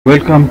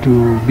Welcome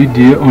to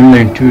BDA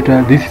Online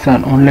Tutor. This is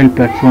an online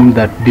platform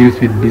that deals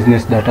with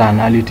business data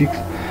analytics.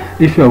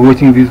 If you are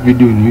watching this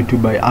video on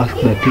YouTube, I ask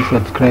that you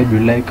subscribe, you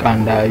like,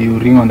 and you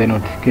ring on the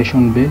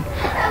notification bell.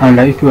 And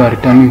if you are a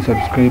returning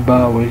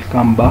subscriber,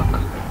 welcome back.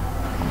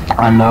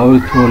 And I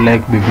also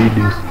like the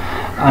videos.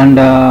 And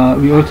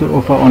we also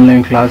offer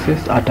online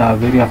classes at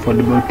very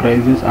affordable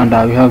prices, and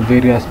we have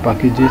various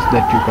packages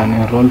that you can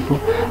enroll for.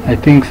 I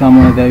think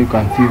somewhere there you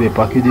can see the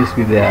packages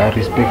with their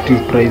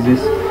respective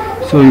prices,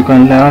 so you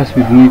can liaise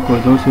with me,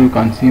 because also you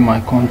can see my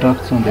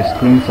contacts on the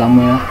screen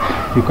somewhere.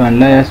 You can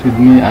liaise with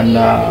me, and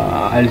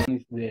I'll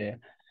see the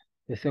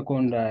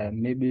second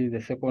maybe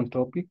the second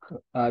topic,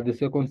 the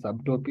second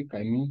subtopic,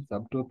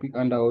 subtopic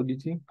under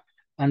auditing.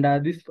 And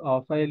this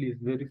our file is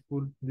very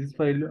full. This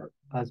file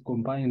has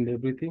combined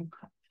everything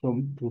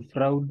from to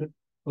fraud,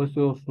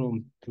 also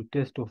from to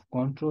test of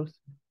controls,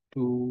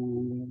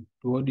 to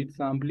audit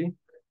sampling,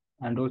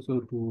 and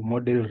also to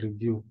model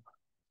review.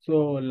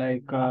 So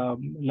like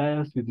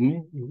liaise with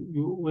me.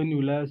 When you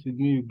liaise with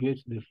me, you get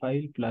the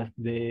file plus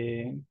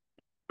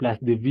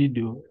the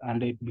video,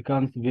 and it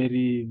becomes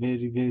very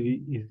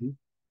easy,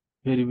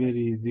 very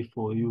easy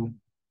for you.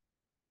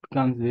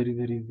 Becomes very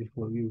easy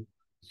for you.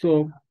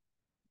 So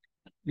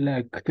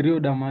like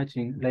three-order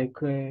matching, like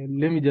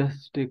let me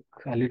just take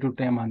a little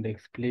time and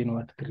explain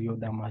what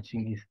three-order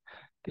matching is.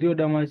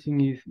 Three-order matching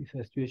is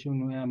a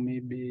situation where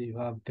maybe you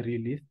have three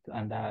lists,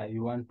 and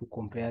you want to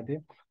compare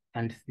them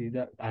and see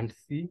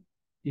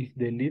if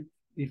the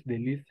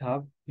lists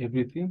have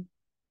everything.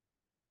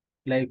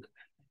 Like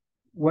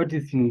what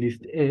is in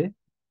list A,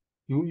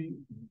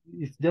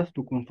 it's just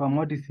to confirm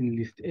what is in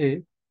list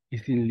A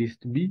is in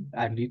list B,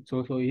 and it's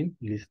also in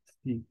list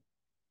C,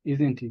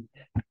 isn't it?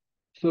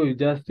 So you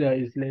just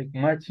it's like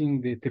matching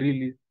the three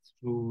lists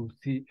to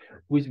see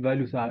which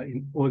values are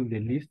in all the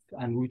lists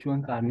and which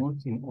ones are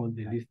not in all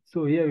the lists.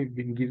 So here we've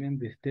been given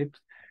the steps.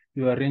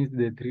 You arrange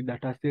the three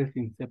data sets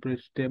in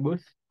separate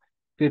tables,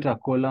 create a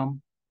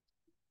column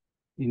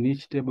in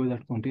each table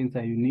that contains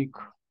a unique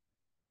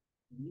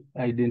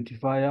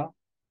identifier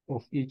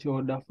of each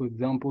order. For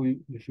example,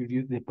 you should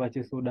use the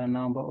purchase order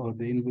number or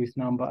the invoice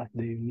number as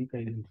the unique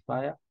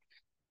identifier.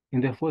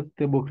 In the fourth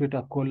table, create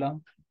a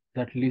column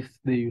that lists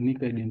the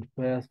unique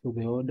identifiers for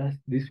the orders.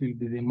 This will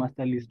be the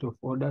master list of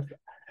orders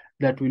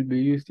that will be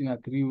used in a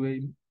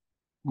three-way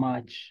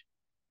match.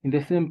 In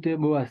the same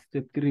table as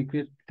step 3,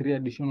 create 3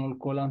 additional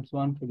columns,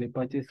 one for the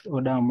purchase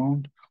order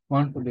amount,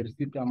 one for the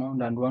receipt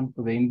amount, and one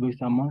for the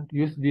invoice amount.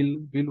 Use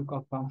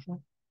VLOOKUP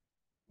function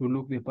to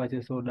look the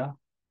purchase order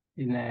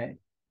in a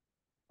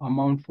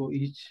amount for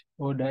each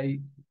order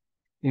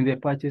in the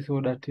purchase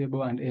order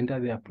table, and enter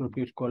the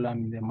appropriate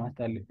column in the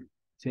master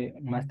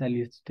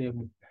list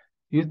table.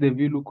 Use the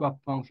VLOOKUP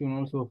function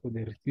also for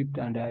the receipt,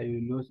 and I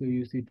will also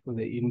use it for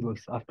the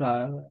invoice.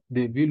 After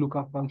the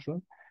VLOOKUP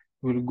function,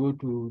 we'll go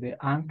to the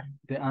AND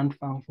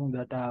function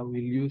that I will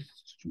use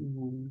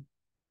to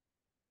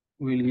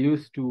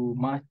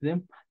match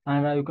them.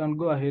 And you can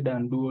go ahead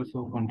and do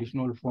also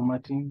conditional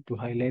formatting to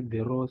highlight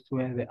the rows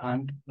where the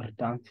AND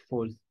returns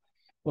false.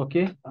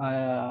 Okay,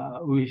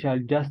 we shall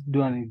just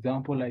do an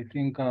example. I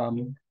think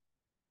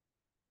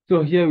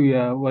so here we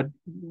are, what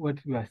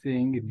we are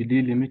saying is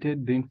BDA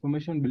Limited. The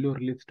information below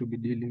relates to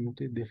BDA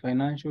Limited. The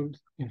financial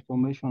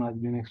information has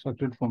been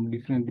extracted from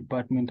different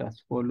departments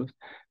as follows.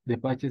 The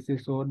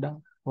purchases order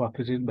were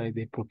created by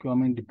the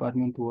procurement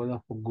department to order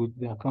for goods.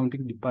 The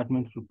accounting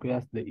department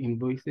prepares the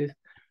invoices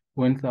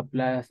when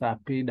suppliers are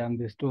paid, and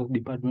the stores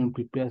department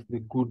prepares the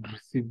good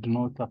received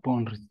notes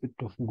upon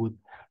receipt of goods.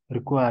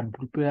 Required,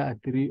 prepare a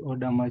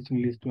 3-order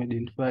matching list to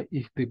identify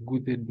if the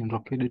goods had been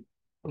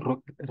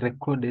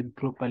recorded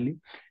properly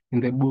in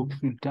the books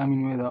to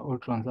determine whether all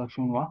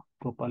transactions were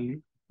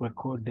properly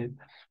recorded.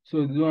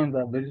 So these ones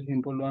are very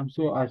simple ones.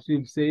 So as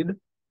we've said,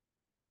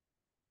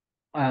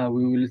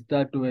 we will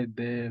start with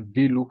the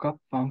VLOOKUP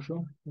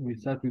function. We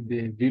start with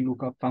the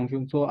VLOOKUP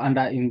function. So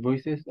under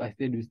invoices, I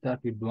said we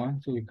start with 1.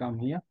 So we come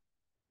here,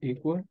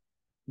 equal,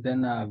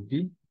 then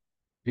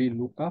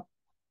VLOOKUP,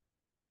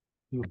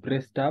 you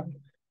press tab.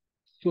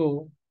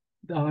 So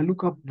our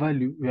lookup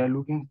value, we are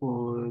looking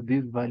for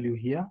this value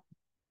here.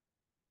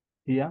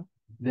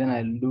 Then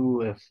I'll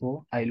do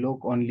F4. I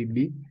lock only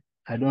B.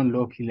 I don't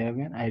lock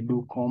 11. I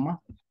do comma.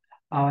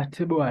 Our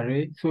table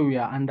array. So we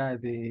are under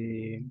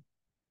the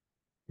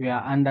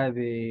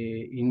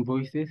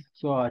invoices.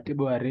 So our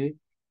table array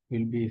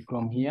will be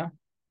from here.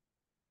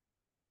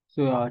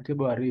 So our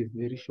table array is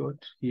very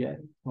short here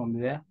from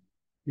there,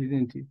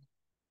 isn't it?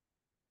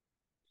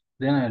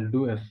 Then I'll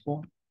do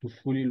F4 to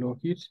fully lock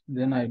it.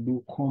 Then I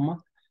do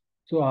comma.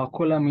 So our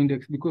column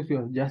index, because we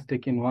have just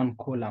taken one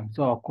column,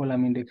 so our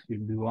column index will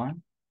be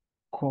 1,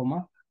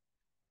 comma.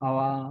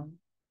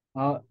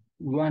 We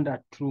want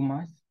a true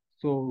match,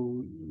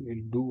 so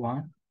we'll do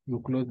 1.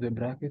 You close the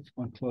brackets,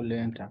 control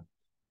enter,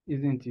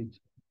 isn't it?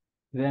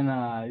 Then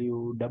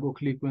you double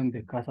click when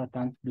the cursor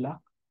turns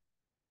black.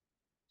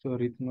 So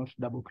it's not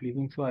double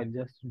clicking, so I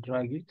just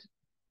drag it.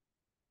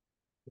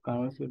 You can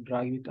also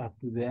drag it up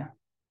to there.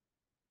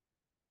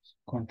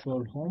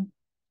 Control home.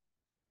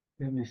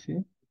 Let me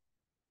see.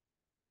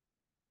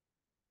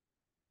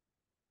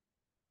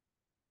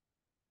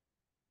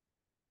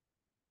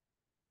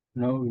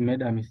 No, we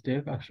made a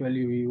mistake.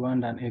 Actually, we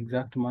want an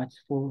exact match.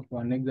 For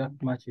an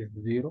exact match is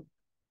 0.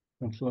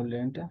 Control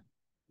enter.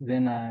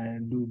 Then I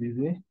do this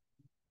way.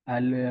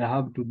 I'll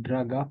have to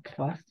drag up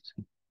first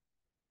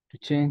to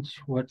change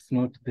what's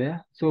not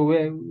there. So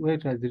where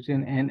it has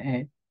written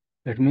NA,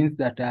 that means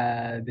that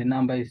the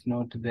number is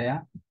not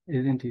there,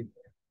 isn't it?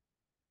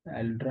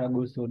 I'll drag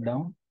also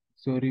down.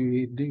 Sorry,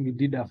 we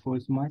did a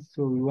false match,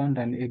 so we want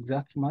an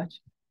exact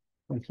match.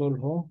 Control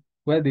home.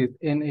 Where this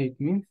NA, it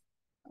means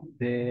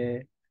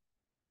the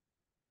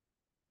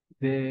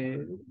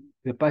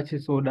the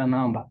purchase order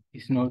number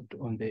is not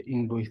on the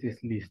invoices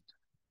list.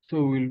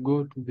 So we'll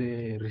go to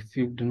the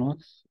received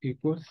notes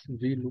equals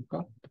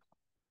VLOOKUP,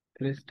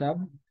 press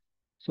tab.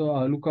 So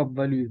our lookup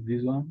value is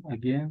this one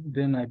again.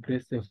 Then I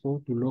press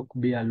F4 to lock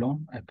B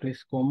alone. I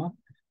press comma.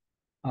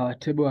 Our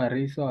table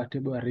array, so our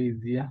table array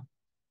is here,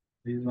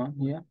 this one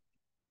here.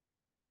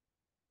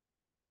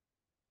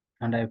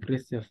 And I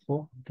press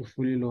F4 to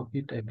fully lock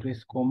it. I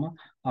press comma.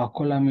 Our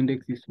column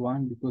index is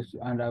 1 because,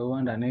 and I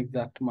want an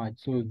exact match,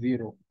 so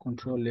 0.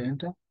 Control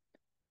enter.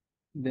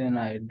 Then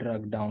I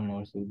drag down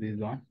also this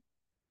one.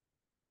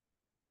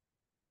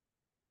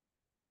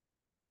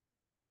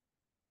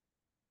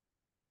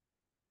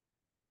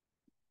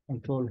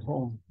 Control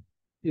home,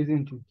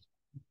 isn't it?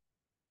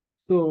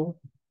 So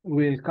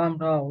we'll come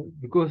now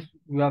because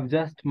we have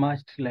just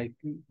matched, like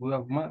we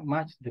have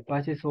matched the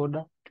purchase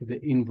order to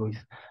the invoice,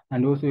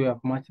 and also we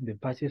have matched the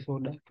purchase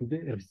order to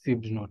the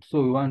received note.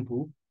 So we want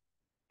to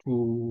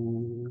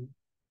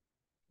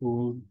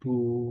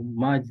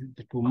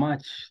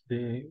match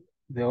the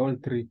all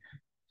three.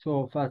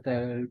 So first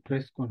I'll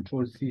press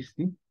Control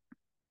CC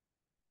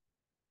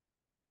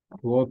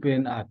to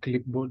open a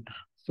clipboard.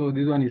 So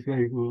this one is where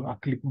you go, a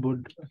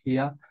clipboard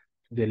here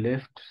to the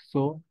left.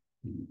 So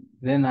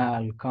then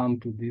I'll come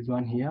to this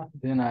one here.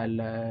 Then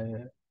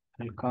I'll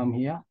come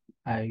here.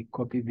 I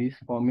copy this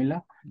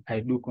formula. I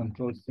do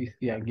Control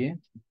CC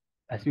again.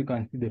 As you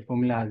can see, the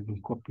formula has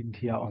been copied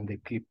here on the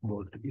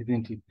clipboard,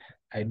 isn't it?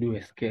 I do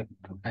escape.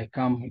 I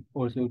come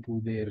also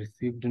to the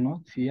received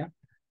notes here.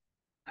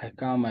 I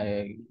come,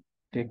 I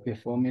take the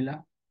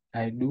formula.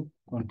 I do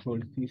Control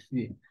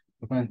CC.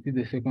 You can see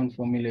the second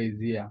formula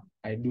is here.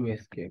 I do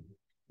escape,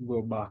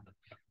 go back.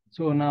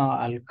 So now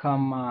I'll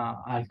come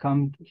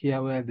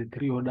here where the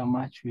three order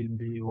match will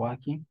be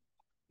working,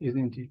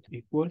 isn't it?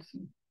 Equals.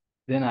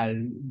 Then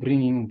I'll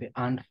bring in the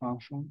AND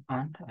function,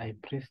 and I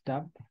press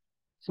tab.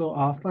 So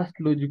our first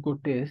logical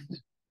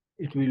test,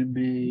 it will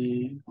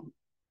be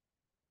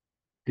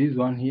this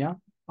one here,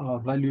 our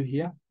value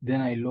here.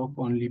 Then I lock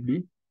only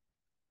B.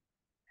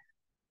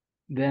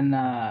 Then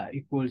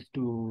equals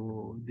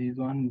to this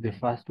one, the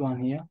first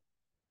one here,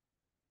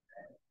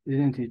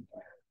 isn't it?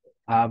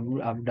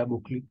 I've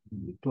double clicked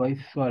twice,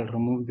 so I'll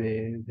remove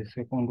the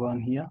second one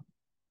here.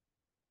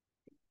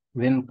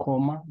 Then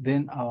comma,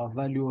 then our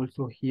value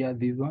also here,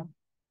 this one.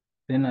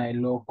 Then I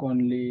lock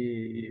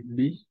only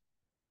B,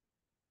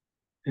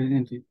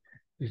 isn't it?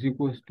 Is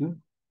equals to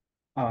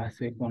our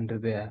second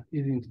there,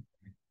 isn't it?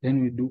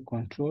 Then we do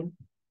control.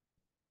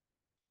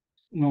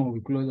 No,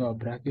 we close our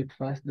bracket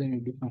first, then we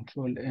do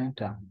control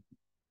enter.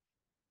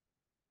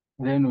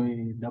 Then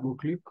we double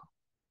click,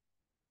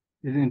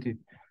 isn't it?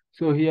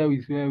 So here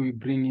is where we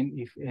bring in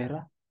if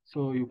error.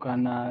 So you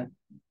can,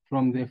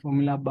 from the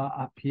formula bar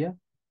up here,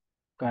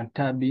 you can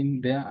tab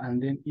in there,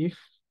 and then if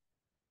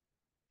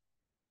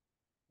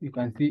you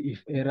can see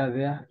if error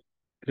there,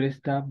 press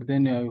tab,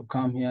 then you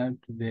come here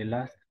to the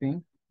last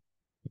thing,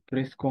 you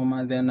press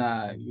comma, then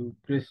you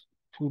press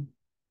two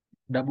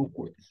double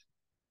quotes.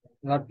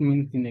 That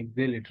means in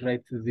Excel it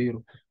writes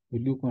 0. We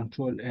do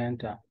control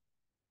enter,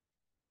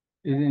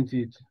 isn't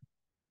it?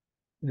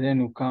 Then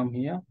you come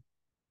here,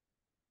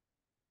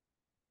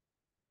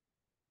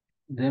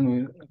 then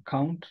we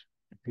count,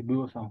 we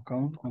do some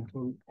count,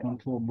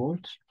 control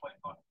bolt,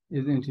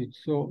 isn't it?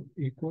 So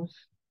equals,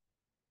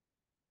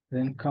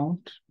 then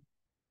count.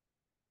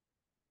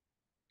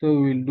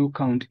 So we'll do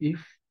count if,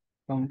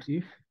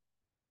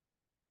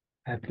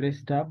 I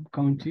press tab,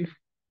 count if.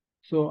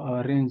 So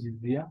our range is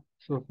here.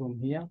 So from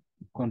here,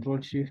 control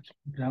shift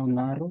down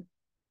arrow,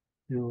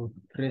 you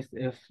press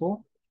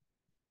F4,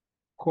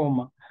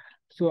 comma.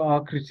 So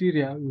our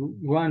criteria,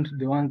 we want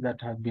the ones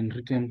that have been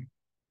written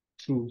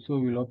true. So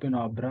we'll open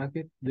our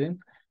bracket, then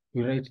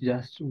we write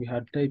just, we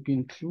had type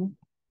in true,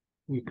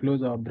 we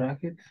close our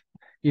brackets.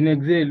 In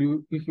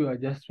Excel, if you are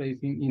just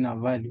writing in a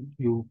value,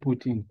 you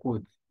put in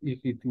quotes if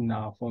it's in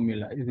our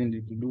formula, isn't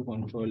it? You do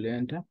control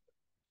enter.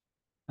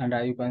 And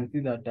you can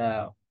see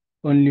that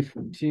only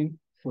 14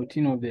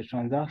 of the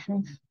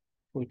transactions,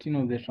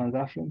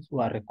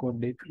 were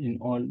recorded in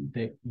all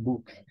the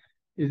books,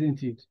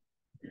 isn't it?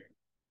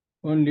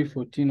 Only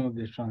 14 of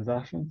the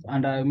transactions.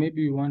 And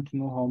maybe you want to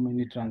know how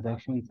many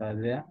transactions are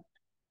there.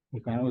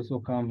 You can also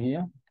come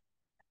here,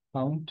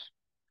 count.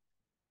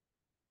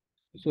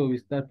 So we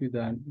start with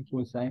an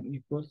equal sign,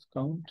 equals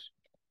count.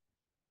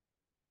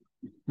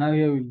 Now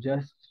here we'll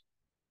just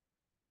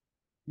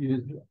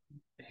use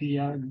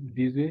here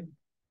this way,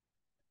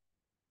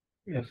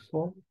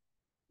 F4,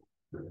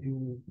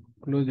 you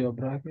close your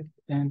bracket,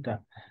 enter,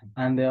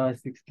 and there are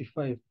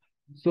 65.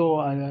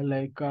 So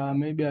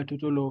maybe a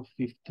total of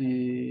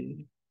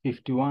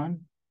 51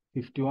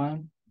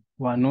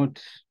 were not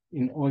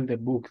in all the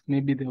books.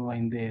 Maybe they were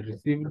in the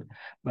received,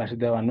 but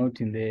they were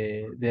not in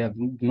they have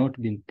not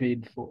been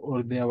paid for,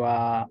 or they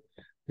were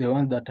the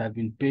ones that have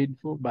been paid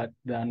for, but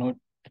they are not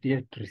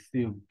yet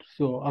received.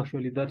 So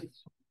actually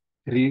that's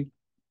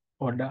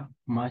order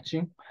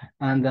matching,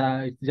 and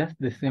it's just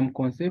the same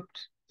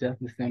concept,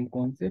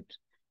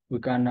 we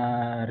can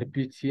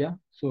repeat here.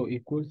 So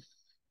equals,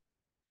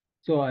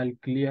 so I'll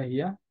clear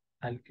here,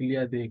 I'll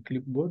clear the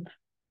clipboard,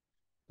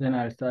 then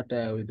I'll start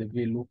with the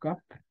VLOOKUP,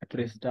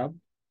 press tab.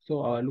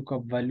 So our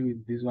lookup value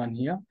is this one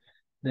here,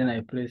 then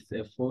I press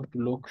F4 to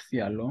lock C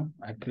alone,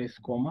 I press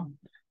comma.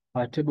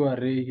 Our table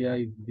array here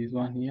is this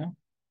one here,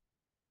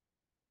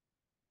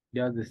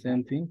 just the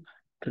same thing,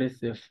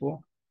 press F4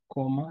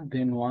 comma,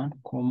 then 1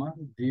 comma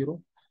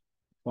 0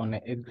 for an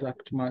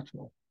exact match,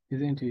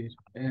 isn't it?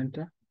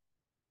 Enter.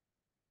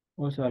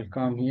 Also I'll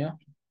come here,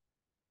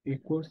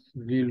 equals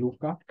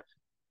VLOOKUP,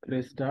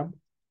 press tab.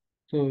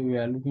 So we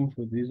are looking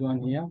for this one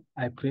here.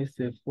 I press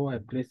F4, I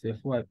press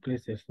F4, I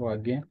press F4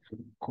 again,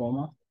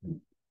 comma.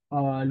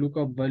 Our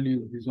lookup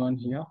value is this one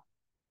here.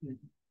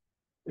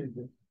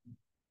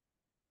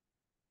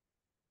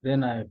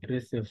 Then I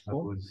press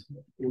F4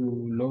 to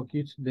lock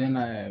it. Then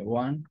I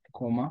 1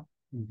 comma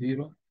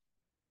 0.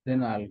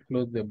 Then I'll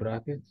close the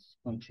brackets,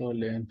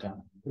 control enter,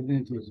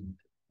 isn't it?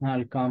 Now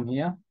I'll come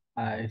here,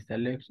 I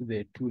select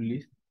the two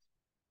lists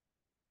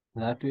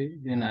that way.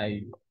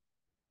 Then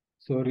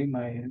sorry,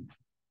 my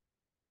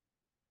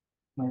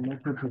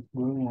laptop is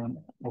going on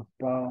of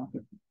power.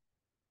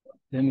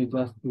 Let me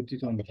just put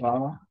it on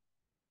power.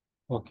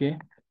 Okay.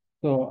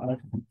 So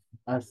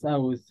as I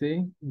was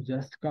saying, you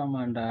just come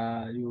and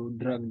you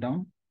drag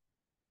down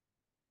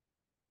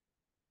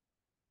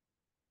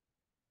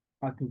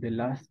up to the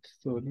last,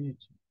 sorry,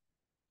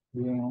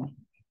 going on.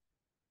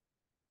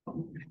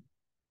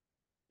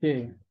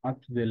 Okay,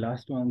 up to the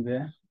last one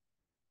there.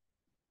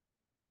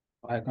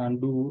 I can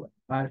do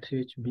Alt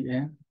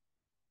HBN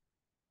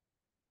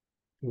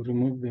to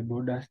remove the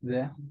borders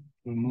there,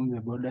 remove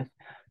the borders.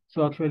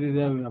 So actually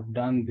there we have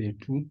done the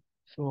two.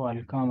 So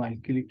I'll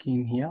click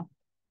in here.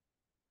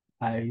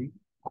 I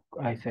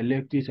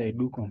select it, I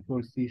do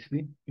Control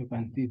CC. You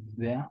can see it's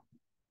there.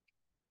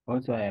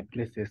 Also I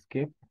press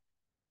escape.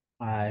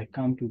 I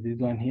come to this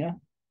one here.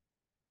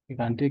 You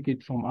can take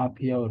it from up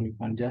here, or you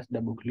can just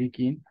double click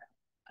in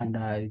and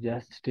I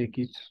just take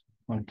it,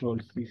 Control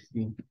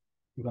CC.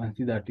 You can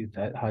see that it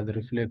has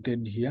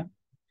reflected here,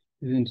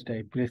 isn't it?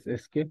 I press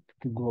escape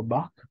to go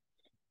back.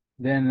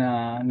 Then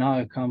now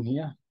I come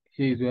here.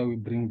 Here is where we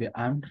bring the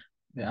AND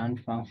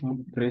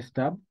function, press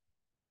tab.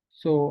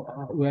 So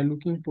we are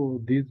looking for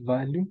this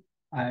value.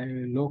 I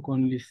lock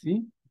only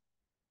C,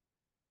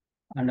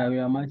 and we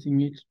are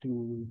matching it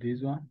to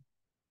this one,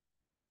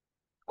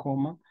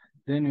 comma.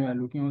 Then we are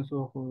looking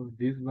also for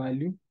this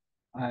value.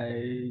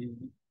 I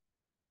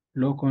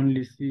lock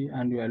only C,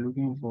 and we are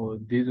looking for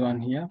this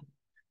one here.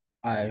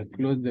 I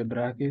close the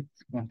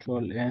brackets,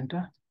 Control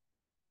enter.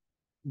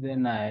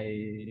 Then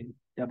I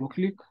double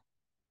click,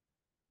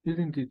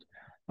 isn't it?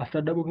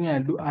 After double clicking,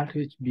 I'll do Alt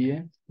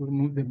HBN to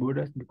remove the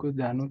borders because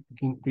they are not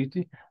looking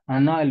pretty.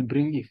 And now I'll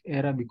bring if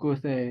error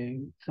because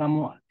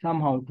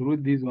somehow through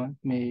this one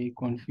may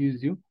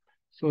confuse you.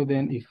 So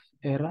then if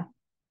error,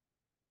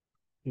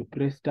 you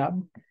press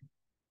tab.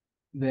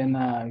 Then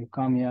you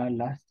come here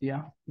last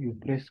year, you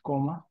press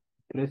comma,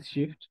 press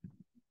shift.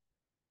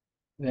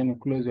 Then you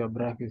close your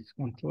brackets,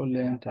 Control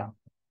enter.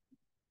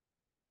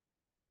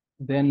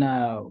 Then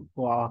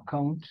for our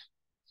count,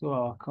 so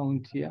our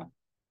count here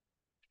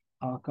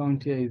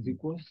is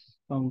equals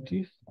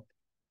countif.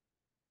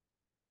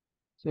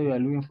 So we are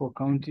looking for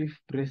countif,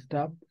 press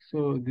tab.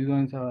 So these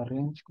ones are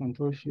range,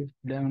 Control shift,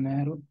 down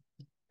arrow,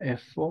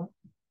 F4,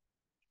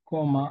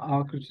 comma.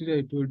 Our criteria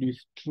I told you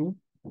is true.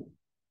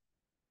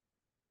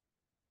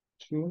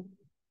 So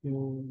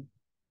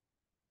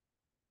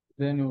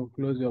then you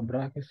close your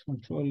brackets,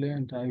 Control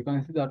enter. You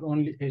can see that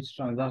only 8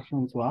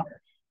 transactions were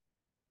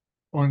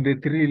on the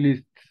 3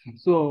 lists.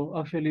 So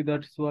actually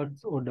that's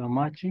what's order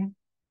matching.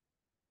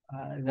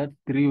 That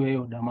 3-way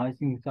order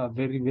matching is a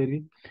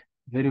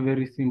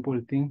very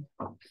simple thing.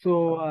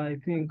 So I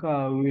think we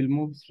will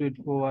move straight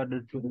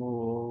forward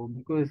to,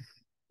 because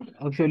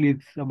actually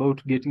it's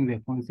about getting the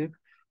concept.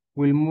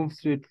 We'll move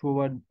straight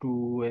forward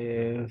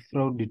to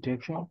fraud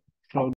detection.